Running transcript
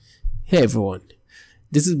Hey everyone,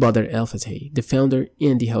 this is Badr El-Fateh, the founder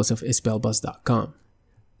and the host of SPLBuzz.com.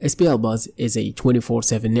 SPL Buzz is a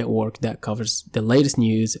 24/7 network that covers the latest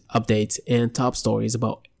news, updates, and top stories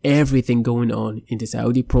about everything going on in the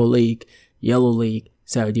Saudi Pro League, Yellow League,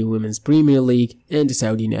 Saudi Women's Premier League, and the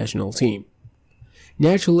Saudi national team.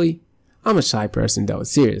 Naturally, I'm a shy person though,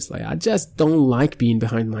 seriously, I just don't like being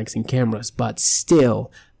behind mics and cameras, but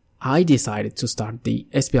still, I decided to start the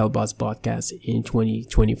SPL Buzz podcast in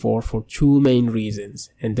 2024 for two main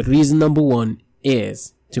reasons. And the reason number one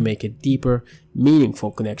is to make a deeper,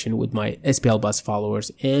 meaningful connection with my SPL Buzz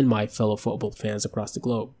followers and my fellow football fans across the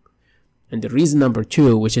globe. And the reason number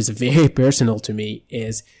two, which is very personal to me,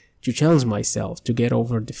 is to challenge myself to get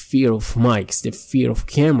over the fear of mics, the fear of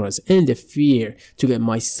cameras, and the fear to get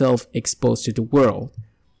myself exposed to the world.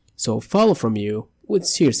 So follow from you would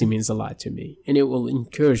seriously means a lot to me, and it will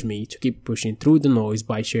encourage me to keep pushing through the noise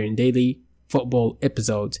by sharing daily football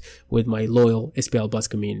episodes with my loyal SPL Buzz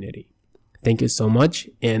community. Thank you so much,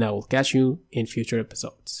 and I will catch you in future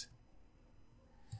episodes.